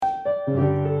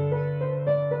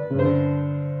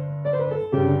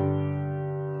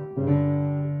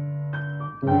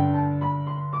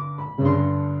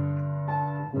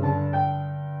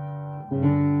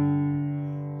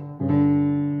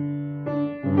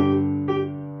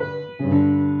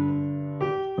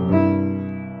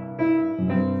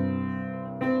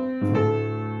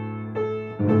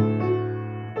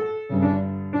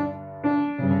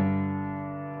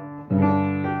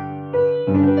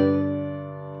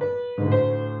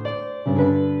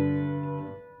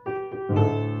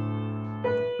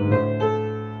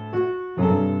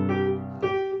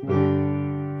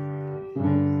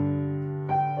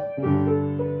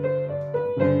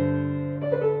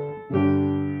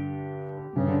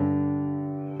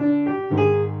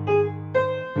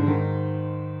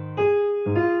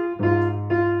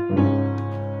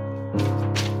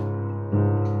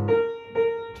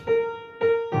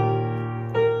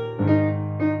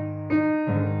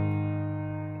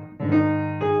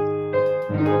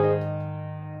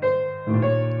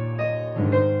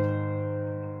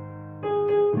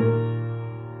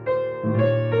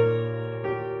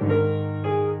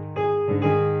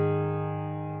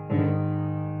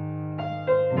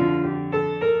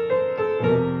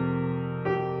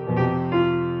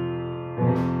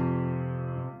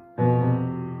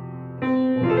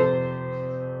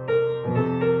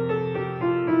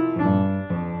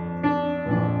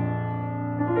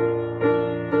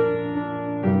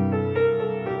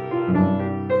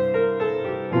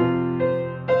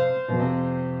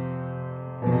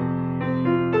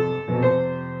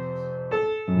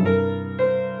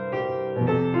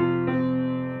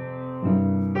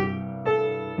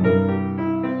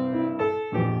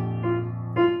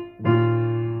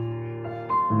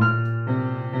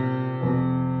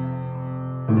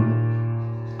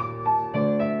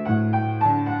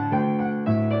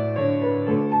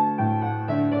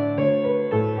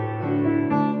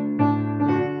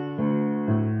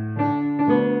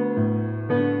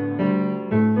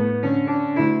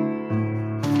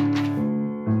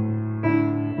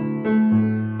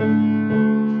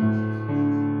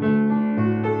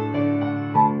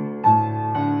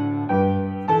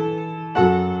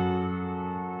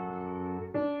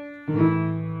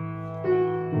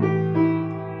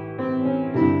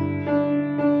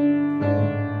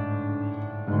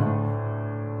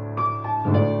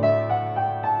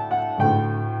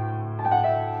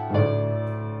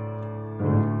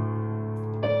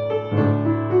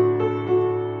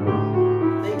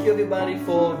everybody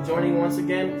for joining once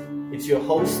again. It's your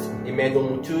host, Emmanuel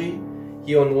Mutui,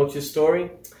 here on What's Your Story.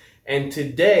 And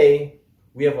today,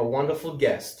 we have a wonderful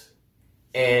guest.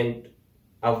 And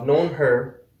I've known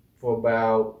her for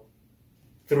about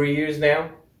 3 years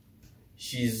now.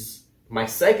 She's my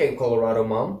second Colorado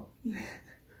mom.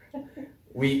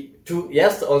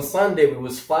 On Sunday, we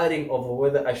was fighting over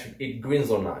whether I should eat greens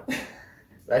or not.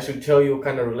 That should tell you what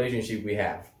kind of relationship we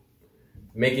have.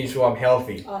 Making sure I'm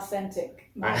healthy.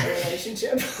 Authentic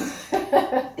relationship.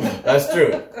 That's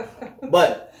true.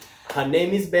 But her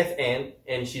name is Beth Ann,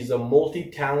 and she's a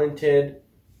multi-talented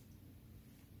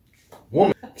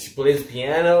woman. She plays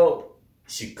piano,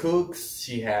 she cooks,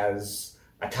 she has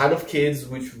a ton of kids,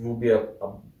 which will be a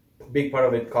big part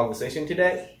of the conversation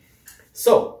today.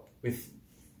 So, with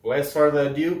less further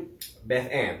ado,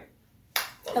 Beth Ann.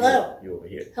 Hello. You over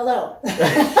here. Hello.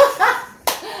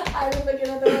 I was looking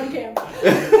at the wrong camera.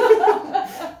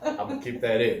 I'm gonna keep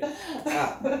that in.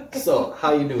 So,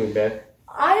 how you doing, Beth?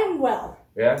 I'm well.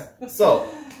 Yeah? So,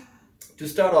 to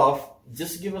start off,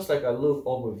 just give us like a little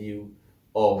overview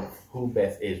of who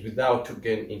Beth is without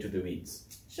getting into the weeds.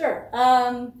 Sure.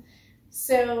 My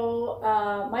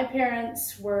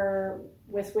parents were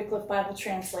with Wycliffe Bible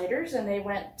translators, and they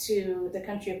went to the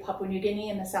country of Papua New Guinea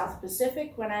in the South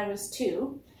Pacific when I was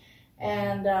 2.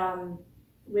 And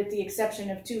with the exception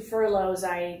of 2 furloughs,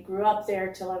 I grew up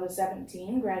there till I was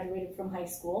 17, graduated from high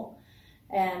school,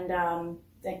 and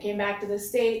then came back to the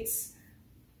States,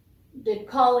 did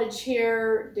college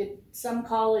here, did some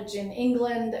college in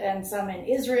England and some in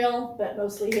Israel, but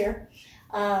mostly here.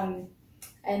 And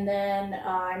then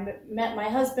I met my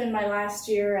husband my last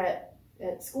year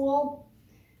at school,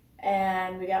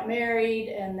 and we got married,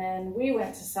 and then we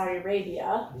went to Saudi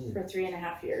Arabia for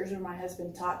 3.5 years, where my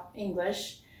husband taught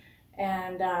English.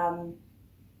 And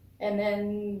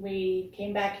then we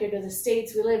came back here to the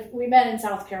States. We met in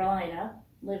South Carolina,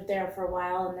 lived there for a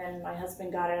while, and then my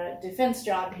husband got a defense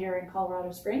job here in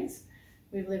Colorado Springs.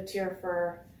 We've lived here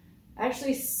for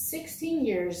actually 16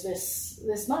 years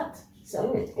this month.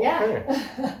 So,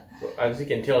 yeah. As you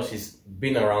can tell, she's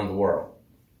been around the world.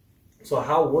 So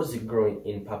how was it growing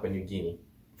in Papua New Guinea?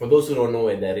 For those who don't know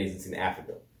where that is, it's in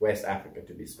Africa. West Africa,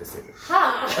 to be specific.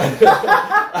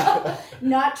 Ha!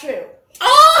 Not true.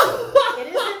 Oh! It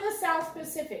is in the South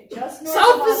Pacific, just north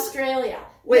of Australia.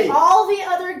 Wait. All the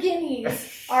other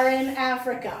Guineas are in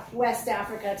Africa, West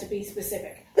Africa to be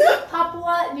specific.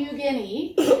 Papua New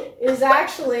Guinea is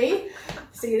actually,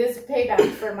 see, this is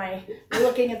payback for my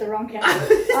looking at the wrong camera.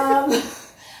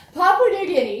 Papua New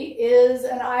Guinea is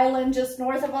an island just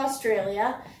north of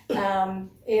Australia.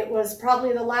 It was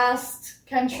probably the last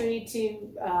country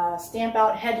to stamp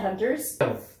out headhunters.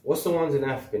 What's the ones in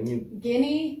Africa?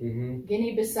 Guinea,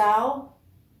 Guinea-Bissau.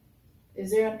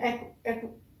 Is there an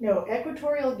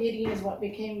Equatorial Guinea is what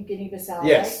became Guinea-Bissau,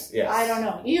 yes, right? Yes. I don't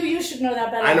know. You should know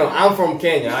that better. I know. I'm from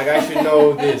Kenya. I should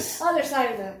know this. Other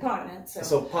side of the continent.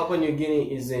 So Papua New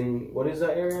Guinea is in, what is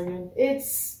that area again?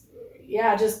 It's,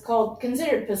 just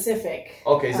considered Pacific.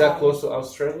 Okay, is that close to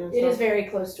Australia? It is very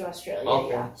close to Australia,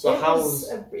 okay. Yeah. So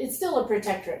it's still a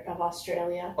protectorate of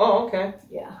Australia. Oh, okay.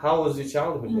 Yeah. How was your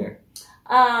childhood there?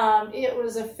 It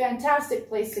was a fantastic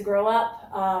place to grow up.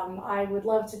 I would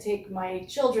love to take my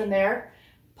children there.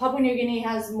 Papua New Guinea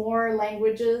has more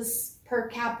languages per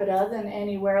capita than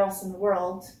anywhere else in the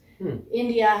world.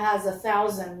 India has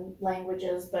 1,000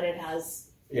 languages, but it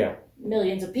has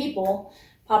millions of people.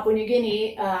 Papua New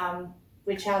Guinea,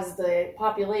 which has the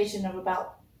population of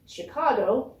about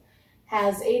Chicago,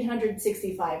 has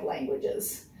 865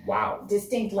 languages. Wow.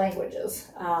 Distinct languages.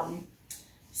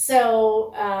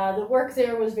 So the work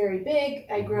there was very big.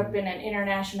 I grew up in an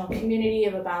international community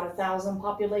of about 1,000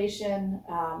 population.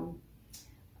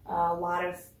 A lot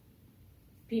of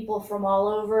people from all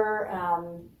over.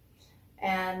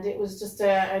 And it was just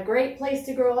a great place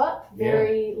to grow up.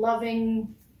 Very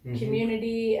loving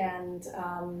community, and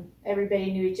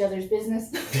everybody knew each other's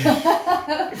business,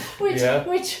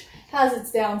 which has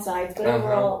its downsides, but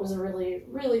overall it was a really,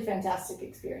 really fantastic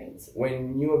experience.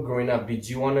 When you were growing up, did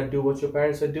you want to do what your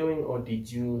parents are doing, or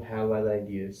did you have other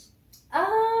ideas?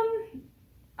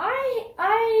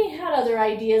 I had other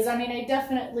ideas. I mean, I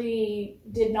definitely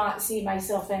did not see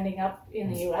myself ending up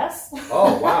in the U.S.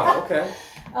 Oh, wow, okay.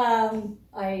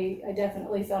 I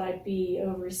definitely thought I'd be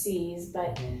overseas,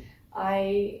 but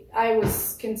I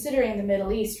was considering the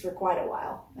Middle East for quite a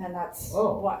while, and that's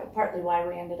partly why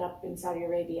we ended up in Saudi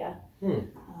Arabia.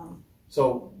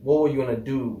 So what were you going to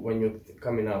do when you're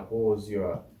coming up? What was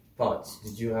your thoughts?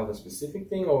 Did you have a specific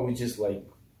thing, or were you just like...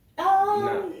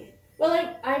 Well,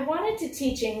 I wanted to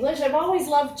teach English. I've always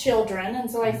loved children, and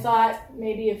so I thought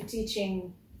maybe of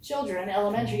teaching children,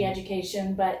 elementary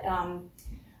education, but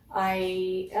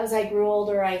as I grew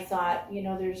older, I thought,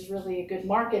 there's really a good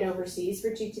market overseas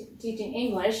for teaching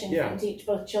English, and you can teach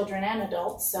both children and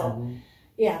adults. So,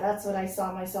 that's what I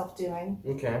saw myself doing.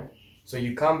 Okay. So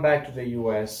you come back to the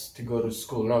U.S. to go to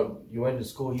school. No, you went to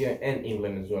school here in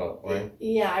England as well, right?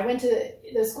 Yeah, I went to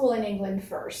the school in England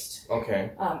first.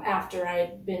 Okay. After I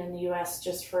had been in the U.S.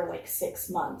 just for like 6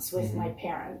 months with my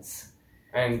parents.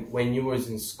 And when you was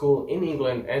in school in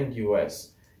England and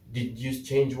U.S., did you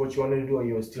change what you wanted to do, or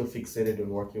you were still fixated on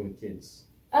working with kids?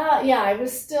 My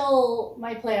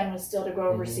plan was still to go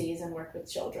overseas and work with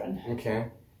children. Okay.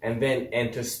 And then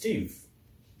enter Steve,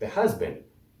 the husband.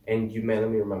 And you met,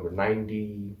 let me remember,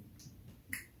 93?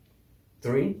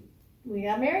 We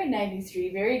got married in 93.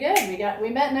 Very good.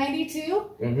 We met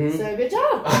 92. So good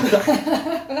job.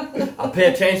 I'll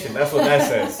pay attention. That's what that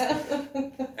says.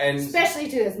 And especially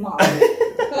to his mom.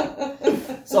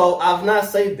 So I've not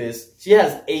said this. She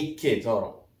has 8 kids. Hold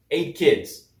on. 8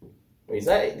 kids. Wait,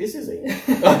 this is 8.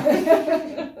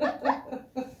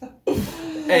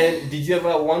 And did you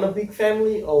ever want a big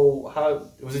family, or how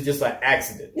was it just like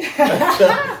accident?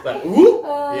 Like, whoop,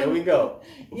 here we go.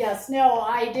 Yes, no,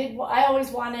 I did. I always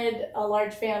wanted a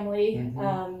large family.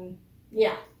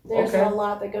 There's a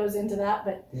lot that goes into that,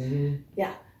 but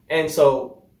yeah. And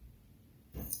so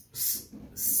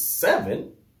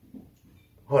 7.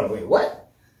 Hold on, wait,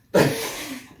 what?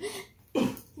 You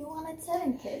wanted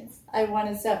 7 kids. I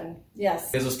wanted 7.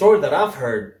 Yes. There's a story that I've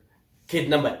heard. Kid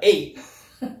number 8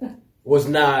 was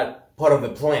not part of the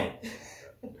plan.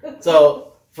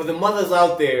 So for the mothers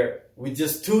out there with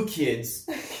just 2 kids,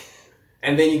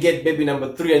 and then you get baby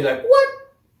number 3 and you're like, what?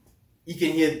 You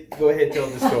can go ahead, tell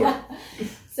the story.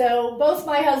 So both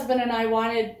my husband and I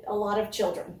wanted a lot of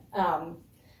children.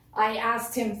 I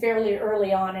asked him fairly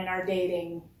early on in our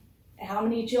dating how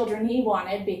many children he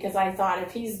wanted, because I thought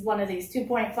if he's one of these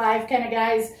 2.5 kind of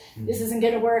guys, this isn't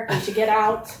going to work. We should get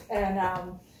out. And,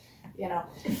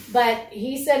 but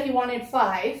he said he wanted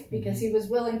 5 because he was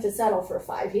willing to settle for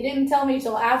 5. He didn't tell me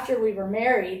till after we were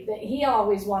married that he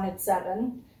always wanted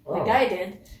 7, like I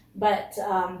did. But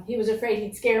he was afraid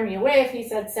he'd scare me away if he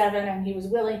said 7, and he was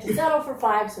willing to settle for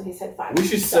 5, so he said 5. We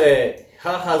should say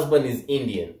her husband is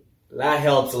Indian. That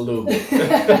helps a little bit.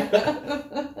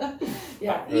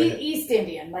 Yeah, East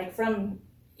Indian, like from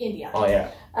India. Oh,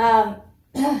 yeah.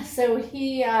 So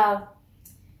he,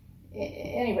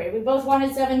 anyway, we both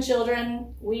wanted 7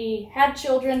 children. We had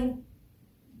children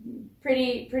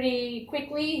pretty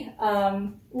quickly.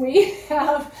 We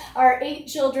have, our 8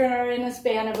 children are in a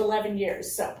span of 11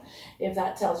 years. So if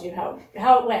that tells you how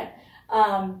it went.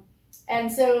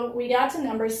 And so we got to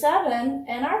number 7,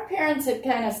 and our parents had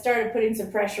kind of started putting some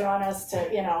pressure on us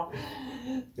to,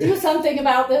 do something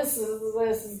about this.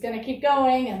 This is going to keep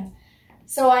going. And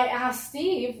so I asked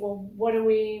Steve, well, what do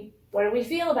we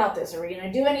feel about this? Are we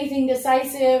going to do anything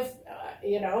decisive,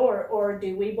 or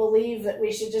do we believe that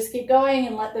we should just keep going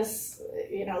and let this,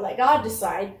 let God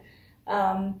decide?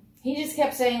 He just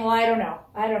kept saying, well, I don't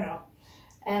know.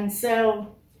 And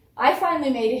so I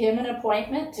finally made him an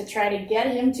appointment to try to get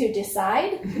him to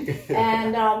decide,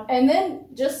 and then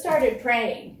just started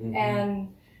praying.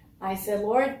 And I said,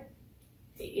 Lord,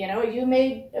 you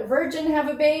made a virgin have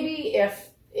a baby.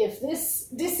 If this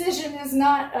decision is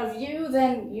not of you,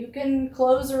 then you can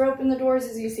close or open the doors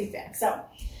as you see fit. So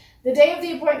the day of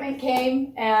the appointment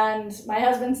came, and my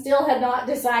husband still had not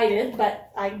decided,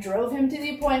 but I drove him to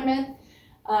the appointment.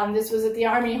 This was at the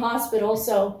Army hospital,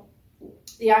 so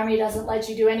the Army doesn't let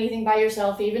you do anything by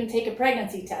yourself, even take a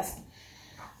pregnancy test.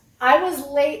 I was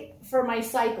late for my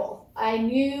cycle. I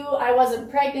knew I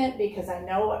wasn't pregnant because I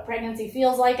know what pregnancy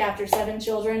feels like after 7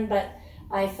 children, but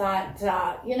I thought,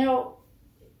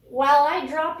 while I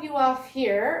drop you off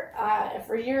here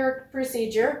for your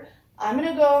procedure, I'm going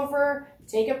to go over,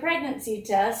 take a pregnancy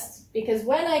test, because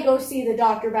when I go see the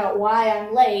doctor about why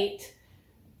I'm late,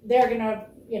 they're going to,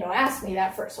 ask me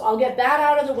that first. So I'll get that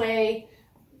out of the way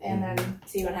and then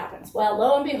see what happens. Well,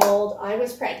 lo and behold, I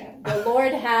was pregnant. The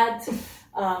Lord had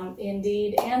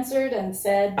indeed answered and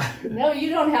said, no, you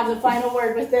don't have the final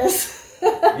word with this.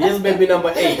 Here's baby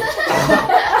number 8.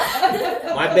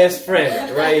 My best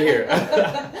friend right here.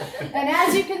 And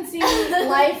as you can see,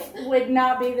 life would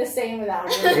not be the same without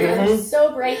you. I'm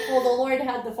so grateful the Lord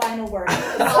had the final word.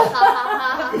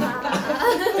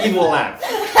 Evil laugh.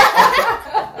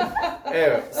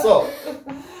 Anyway, so,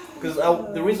 because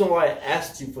the reason why I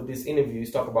asked you for this interview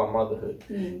is talk about motherhood,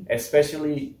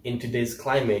 especially in today's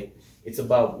climate. It's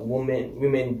about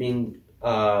women being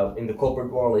in the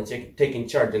corporate world and taking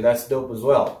charge, and that's dope as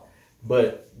well.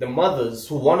 But the mothers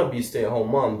who want to be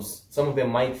stay-at-home moms, some of them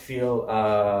might feel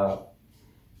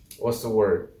what's the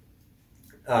word?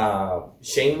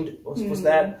 Shamed? What's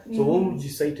that? So what would you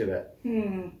say to that?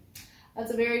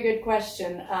 That's a very good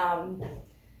question.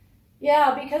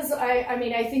 Yeah, because I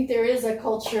mean, I think there is a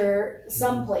culture,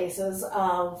 some places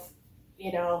of,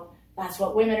 you know, that's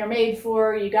what women are made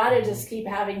for. You got to just keep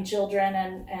having children,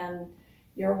 and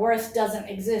your worth doesn't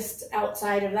exist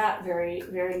outside of that very,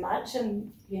 very much.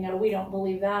 And, you know, we don't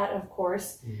believe that, of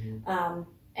course.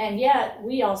 And yet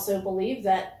we also believe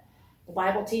that the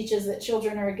Bible teaches that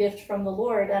children are a gift from the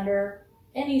Lord under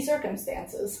any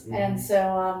circumstances. And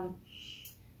so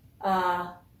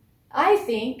I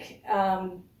think,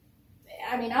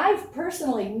 I mean, I've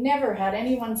personally never had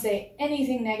anyone say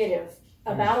anything negative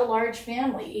about a large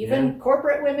family, even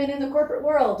corporate women in the corporate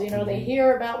world. You know, they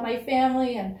hear about my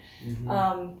family, and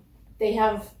they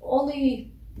have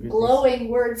only glowing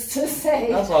words to say.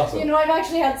 That's awesome. You know, I've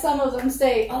actually had some of them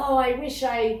say, "Oh, I wish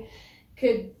I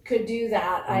could do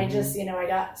that. I just, you know,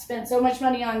 I spent so much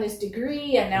money on this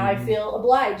degree, and now I feel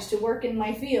obliged to work in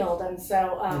my field." And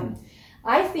so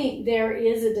I think there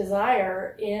is a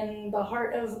desire in the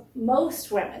heart of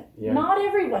most women, not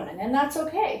every woman, and that's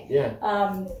okay.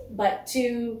 But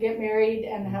to get married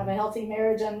and have a healthy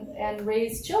marriage and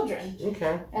raise children.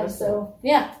 Okay. And so,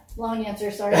 long answer,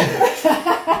 sorry.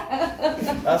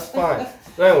 That's fine.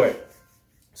 So anyway,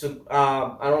 so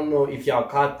I don't know if y'all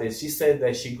caught this. She said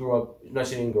that she grew up, no,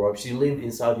 she didn't grow up. She lived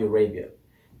in Saudi Arabia.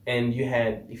 And you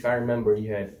had, if I remember,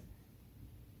 you had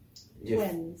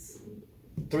twins.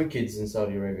 3 kids in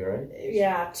Saudi Arabia, right?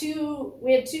 Yeah,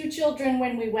 we had 2 children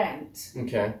when we went.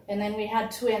 Okay. And then we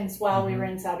had twins while we were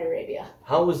in Saudi Arabia.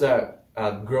 How was that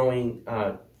growing,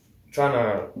 trying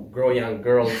to grow young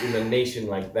girls in a nation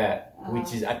like that,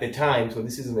 which is at the time, so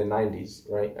this is in the 90s,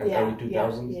 right? Early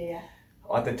 2000s? Yeah.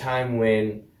 At the time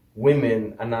when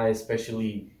women, and I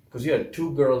especially, because you had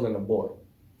 2 girls and a boy.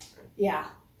 Yeah,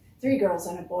 3 girls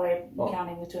and a boy,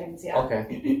 counting the twins,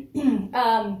 Okay.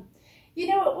 You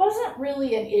know, it wasn't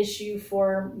really an issue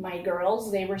for my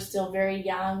girls. They were still very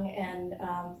young. And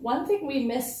one thing we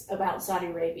miss about Saudi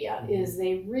Arabia is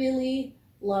they really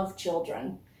love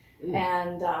children.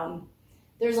 And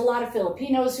there's a lot of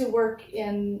Filipinos who work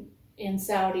in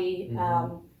Saudi.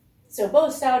 So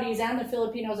both Saudis and the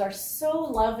Filipinos are so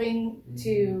loving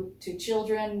to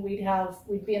children.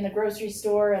 We'd be in the grocery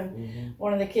store, and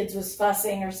one of the kids was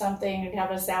fussing or something. We'd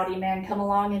have a Saudi man come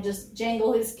along and just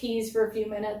jangle his keys for a few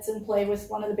minutes and play with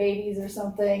one of the babies or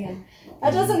something. And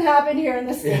that doesn't happen here in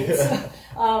the States.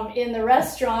 In the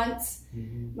restaurants,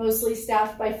 mostly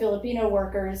staffed by Filipino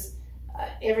workers,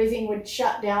 everything would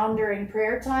shut down during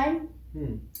prayer time.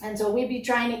 And so we'd be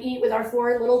trying to eat with our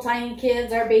 4 little tiny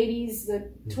kids, our babies, the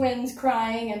twins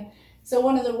crying. And so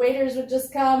one of the waiters would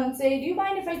just come and say, "Do you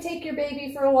mind if I take your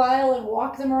baby for a while and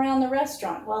walk them around the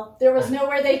restaurant?" Well, there was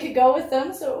nowhere they could go with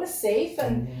them, so it was safe.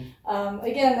 And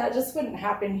again, that just wouldn't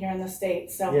happen here in the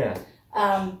States. So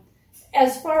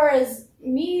as far as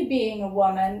me being a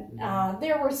woman,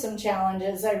 there were some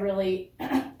challenges. I really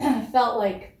felt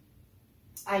like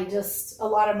a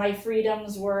lot of my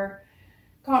freedoms were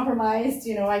compromised.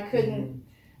 You know, I couldn't.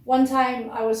 One time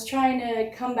I was trying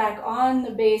to come back on the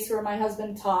base where my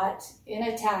husband taught in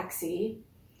a taxi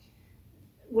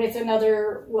with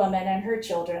another woman and her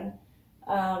children.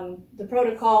 The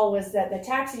protocol was that the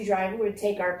taxi driver would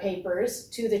take our papers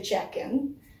to the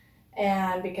check-in,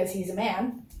 and because he's a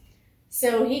man.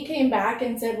 So he came back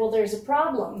and said, "Well, there's a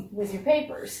problem with your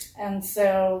papers." And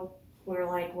so we're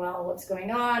like, "Well, what's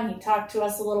going on?" He talked to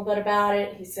us a little bit about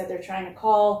it. He said they're trying to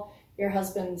call your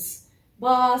husband's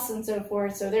boss and so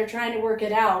forth, so they're trying to work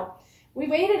it out. We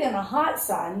waited in the hot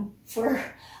sun for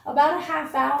about a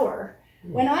half hour.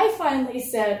 When I finally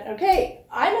said, "Okay,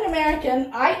 I'm an American,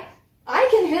 I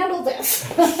can handle this."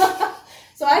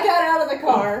 So I got out of the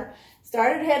car,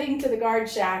 started heading to the guard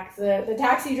shack. The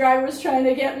taxi driver was trying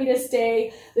to get me to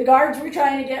stay. The guards were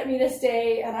trying to get me to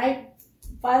stay, and I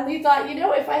finally thought, you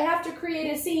know, if I have to create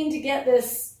a scene to get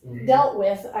this dealt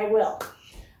with, I will.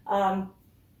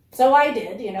 So I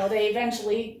did. You know, they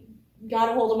eventually got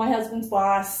a hold of my husband's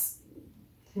boss,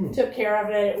 took care of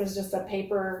it. It was just a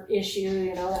paper issue,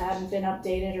 you know, that hadn't been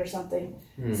updated or something.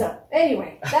 So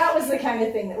anyway, that was the kind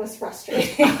of thing that was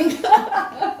frustrating.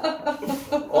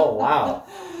 Oh, wow.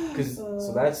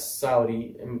 So that's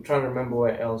Saudi. I'm trying to remember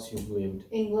where else you've lived.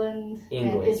 England.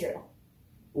 And Israel.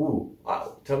 Ooh,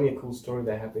 tell me a cool story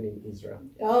that happened in Israel.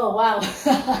 Oh, wow.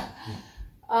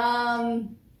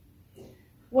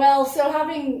 Well, so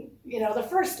having, you know, the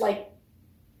first like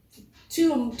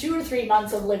 2 or 3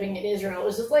 months of living in Israel, it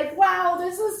was just like, wow,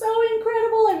 this is so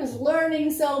incredible. I was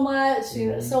learning so much.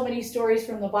 You know, so many stories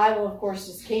from the Bible, of course,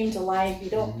 just came to life. You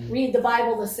don't read the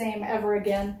Bible the same ever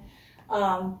again.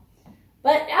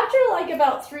 But after like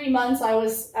about 3 months, I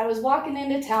was walking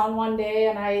into town one day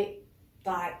and I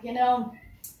thought,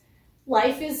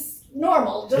 life is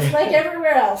normal, just like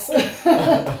everywhere else.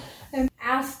 And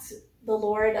asked the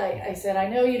Lord, I said, I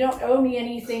know you don't owe me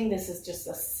anything. This is just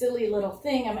a silly little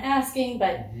thing I'm asking,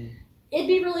 but it'd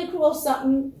be really cool if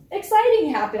something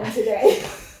exciting happened today.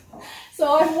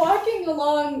 So I'm walking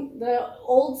along the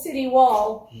old city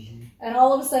wall, and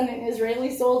all of a sudden an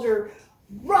Israeli soldier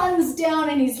runs down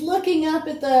and he's looking up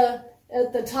at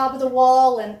the top of the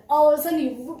wall, and all of a sudden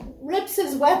he rips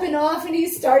his weapon off and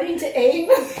he's starting to aim.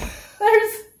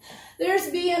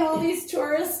 There's me and all these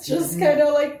tourists just kind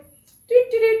of like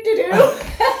do.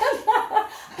 I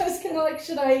was kind of like,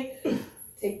 should I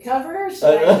take cover?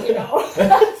 Should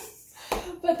I,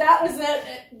 But that was it.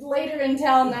 Later in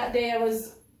town that day, I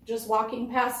was just walking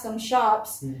past some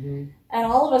shops, and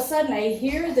all of a sudden I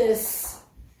hear this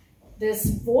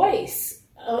voice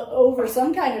over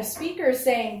some kind of speaker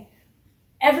saying,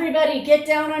 "Everybody get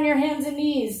down on your hands and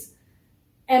knees."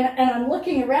 And I'm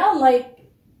looking around like,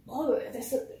 oh,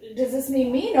 does this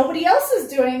mean me? Nobody else is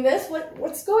doing this.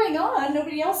 What's going on?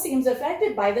 Nobody else seems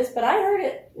affected by this, but I heard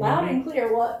it loud and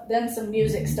clear. Well, then some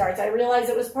music starts. I realized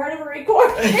it was part of a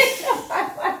recording.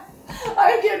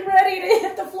 I'm getting ready to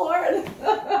hit the floor.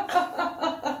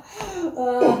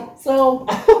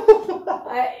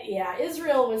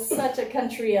 Israel was such a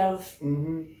country of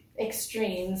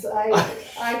extremes.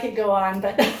 I could go on,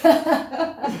 but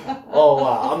oh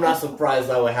wow, I'm not surprised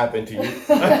that would happen to you.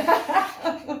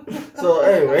 So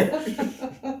anyway,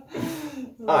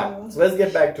 all right, so let's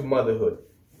get back to motherhood.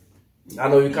 I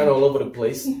know you're kind of all over the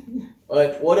place,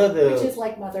 but what are the... Which is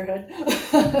like motherhood.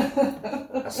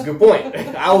 That's a good point.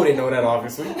 I wouldn't know that,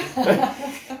 obviously.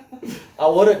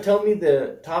 Tell me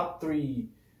the top 3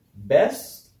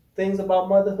 best things about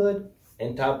motherhood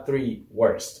and top 3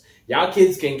 worst. Y'all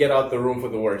kids can get out the room for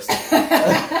the worst.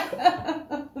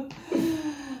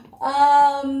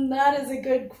 That is a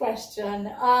good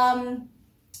question.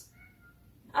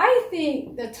 I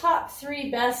think the top 3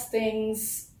 best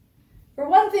things, for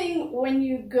one thing, when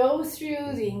you go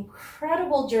through the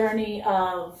incredible journey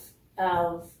of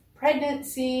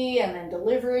pregnancy and then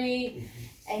delivery,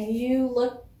 and you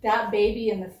look that baby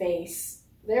in the face,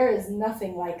 there is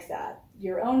nothing like that.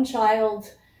 Your own child,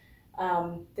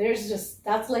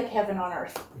 that's like heaven on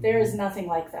earth. There is nothing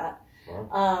like that.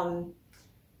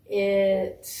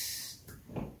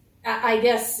 I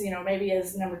guess, maybe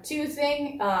as number 2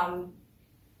 thing,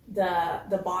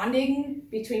 the bonding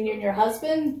between you and your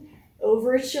husband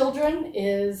over children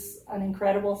is an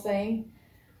incredible thing.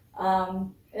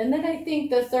 And then I think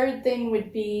the third thing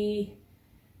would be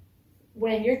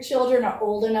when your children are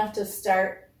old enough to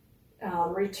start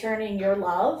returning your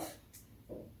love.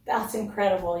 That's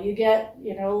incredible. You get,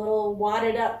 little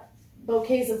wadded up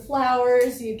bouquets of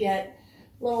flowers. You get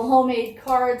little homemade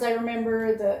cards. I remember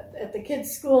at the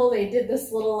kids' school, they did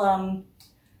this little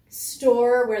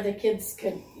store where the kids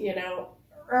could,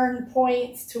 earn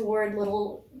points toward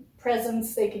little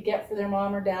presents they could get for their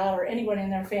mom or dad or anyone in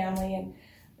their family. And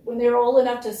when they were old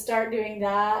enough to start doing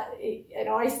that,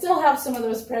 I still have some of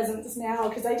those presents now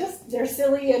because they're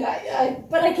silly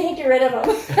but I can't get rid of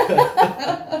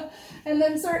them. And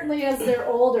then certainly as they're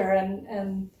older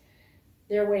and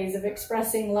their ways of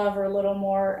expressing love are a little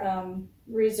more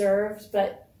reserved,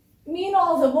 but mean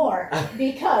all the more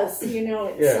because, it's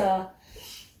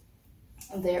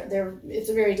it's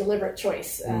a very deliberate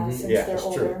choice since they're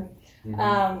older.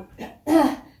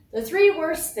 The 3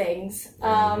 worst things.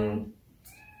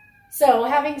 So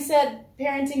having said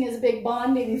parenting is a big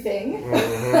bonding thing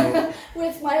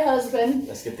with my husband.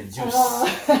 Let's get the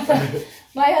juice.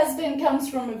 My husband comes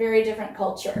from a very different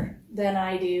culture than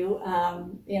I do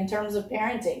in terms of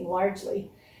parenting,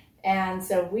 largely. And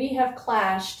so we have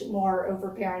clashed more over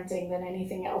parenting than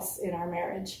anything else in our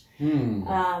marriage.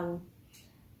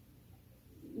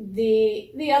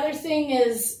 The other thing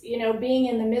is, being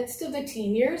in the midst of the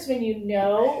teen years when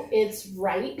it's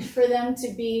right for them to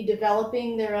be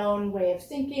developing their own way of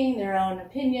thinking, their own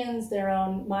opinions, their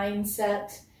own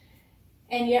mindset,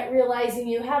 and yet realizing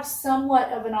you have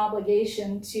somewhat of an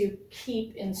obligation to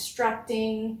keep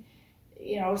instructing,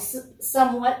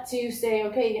 somewhat to say,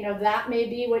 okay, that may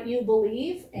be what you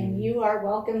believe, and you are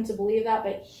welcome to believe that,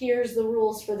 but here's the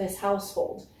rules for this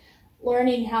household.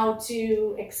 Learning how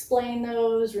to explain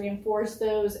those, reinforce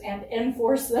those, and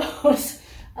enforce those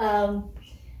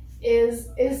is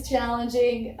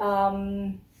challenging.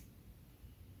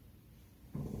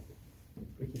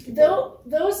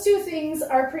 Those 2 things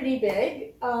are pretty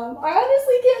big. I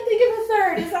honestly can't think of a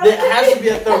third. Is that there has to be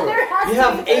a third. You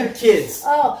have 8 kids.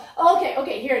 Oh,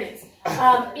 okay, here it is.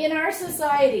 In our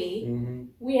society,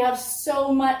 we have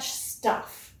so much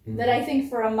stuff that I think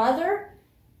for a mother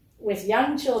with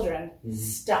young children,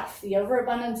 stuff, the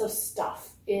overabundance of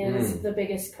stuff is the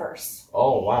biggest curse.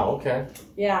 Oh, wow, okay.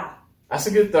 Yeah. That's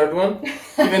a good third one.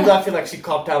 Even though I feel like she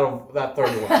copped out of that third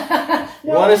one.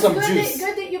 No, Wanted it's some good juice.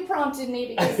 good that you prompted me,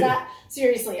 because that,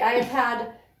 seriously, I have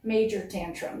had major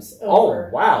tantrums over.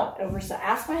 Oh, wow.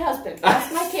 Ask my husband,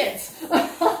 ask my kids.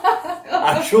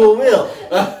 I sure will.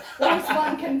 There's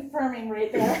one confirming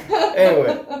right there.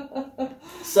 Anyway,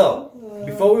 so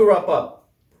before we wrap up,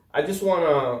 I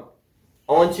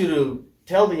want you to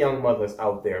tell the young mothers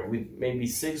out there with maybe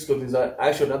 6, because there's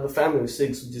actually another family of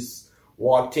 6 who just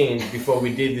walked in before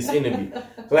we did this interview.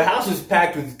 So the house is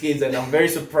packed with kids, and I'm very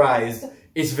surprised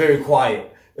it's very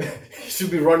quiet. Should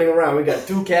be running around. We got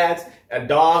 2 cats, a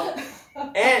dog,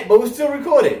 but we still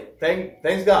recording.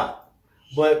 Thanks God.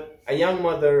 But a young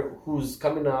mother who's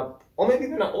coming up, or maybe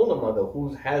even an older mother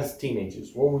who has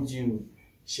teenagers, what would you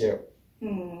share?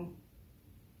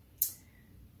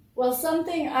 Well,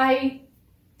 something I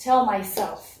tell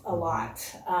myself a lot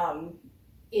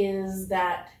is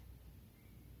that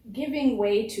giving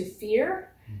way to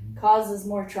fear causes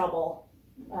more trouble,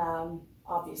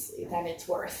 obviously, than it's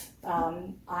worth.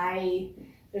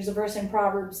 There's a verse in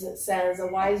Proverbs that says, a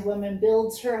wise woman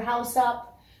builds her house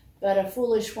up, but a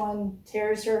foolish one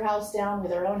tears her house down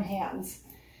with her own hands.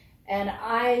 And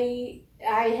I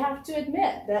have to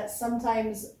admit that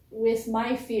sometimes with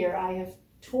my fear, I have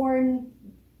torn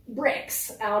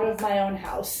bricks out of my own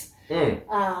house.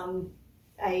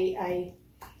 I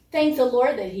thank the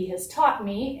Lord that He has taught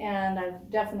me, and I've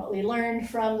definitely learned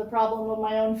from the problem of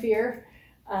my own fear,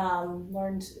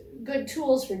 learned good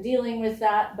tools for dealing with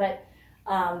that. But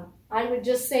I would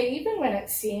just say, even when it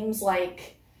seems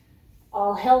like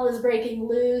all hell is breaking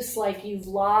loose, like you've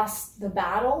lost the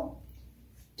battle,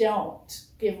 don't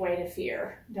give way to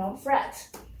fear. Don't fret.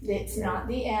 It's not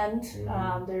the end.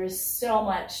 There's so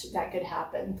much that could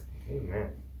happen. Amen.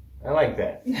 I like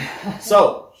that.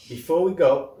 So, before we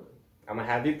go, I'm going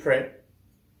to have you pray.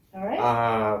 All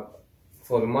right.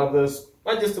 For the mothers,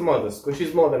 not just the mothers, because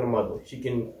she's more than a mother. She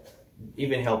can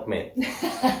even help men.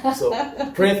 So,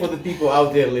 pray for the people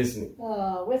out there listening.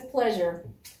 With pleasure.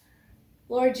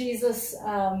 Lord Jesus,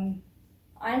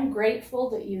 I'm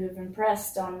grateful that you have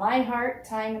impressed on my heart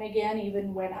time and again,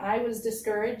 even when I was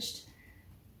discouraged,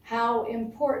 how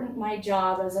important my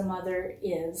job as a mother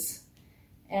is.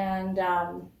 And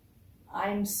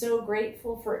I'm so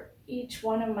grateful for each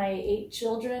one of my 8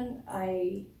 children.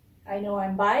 I know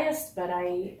I'm biased, but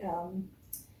I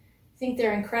think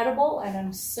they're incredible, and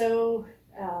I'm so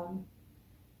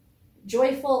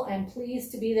joyful and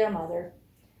pleased to be their mother.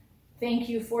 Thank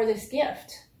you for this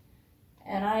gift.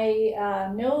 And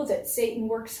I know that Satan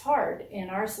works hard in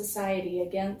our society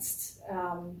against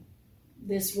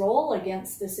this role,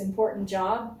 against this important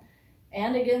job,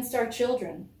 and against our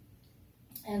children.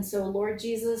 And so, Lord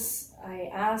Jesus,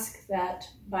 I ask that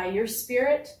by your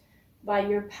Spirit, by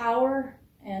your power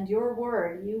and your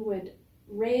word, you would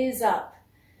raise up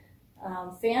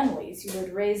families. You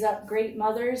would raise up great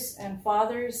mothers and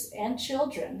fathers and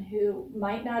children who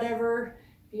might not ever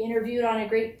be interviewed on a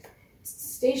great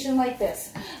station like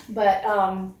this, but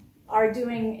are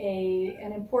doing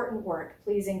an important work.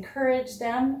 Please encourage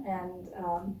them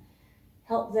and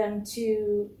help them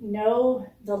to know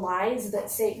the lies that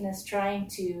Satan is trying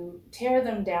to tear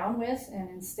them down with, and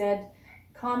instead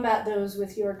combat those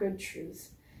with your good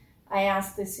truth. I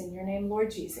ask this in your name,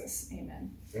 Lord Jesus.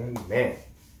 Amen. Amen.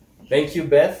 Thank you,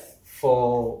 Beth,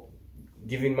 for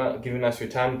giving us your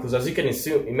time, because as you can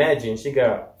imagine, she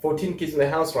got 14 kids in the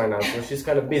house right now, so she's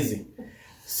kind of busy.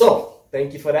 So,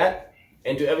 thank you for that.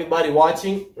 And to everybody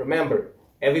watching, remember,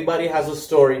 everybody has a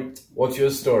story. What's your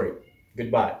story?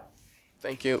 Goodbye.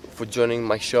 Thank you for joining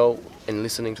my show and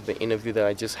listening to the interview that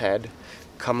I just had.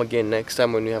 Come again next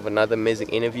time when we have another amazing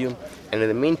interview. And in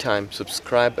the meantime,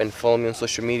 subscribe and follow me on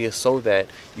social media so that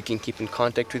you can keep in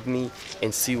contact with me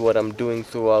and see what I'm doing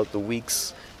throughout the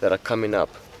weeks that are coming up.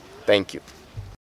 Thank you.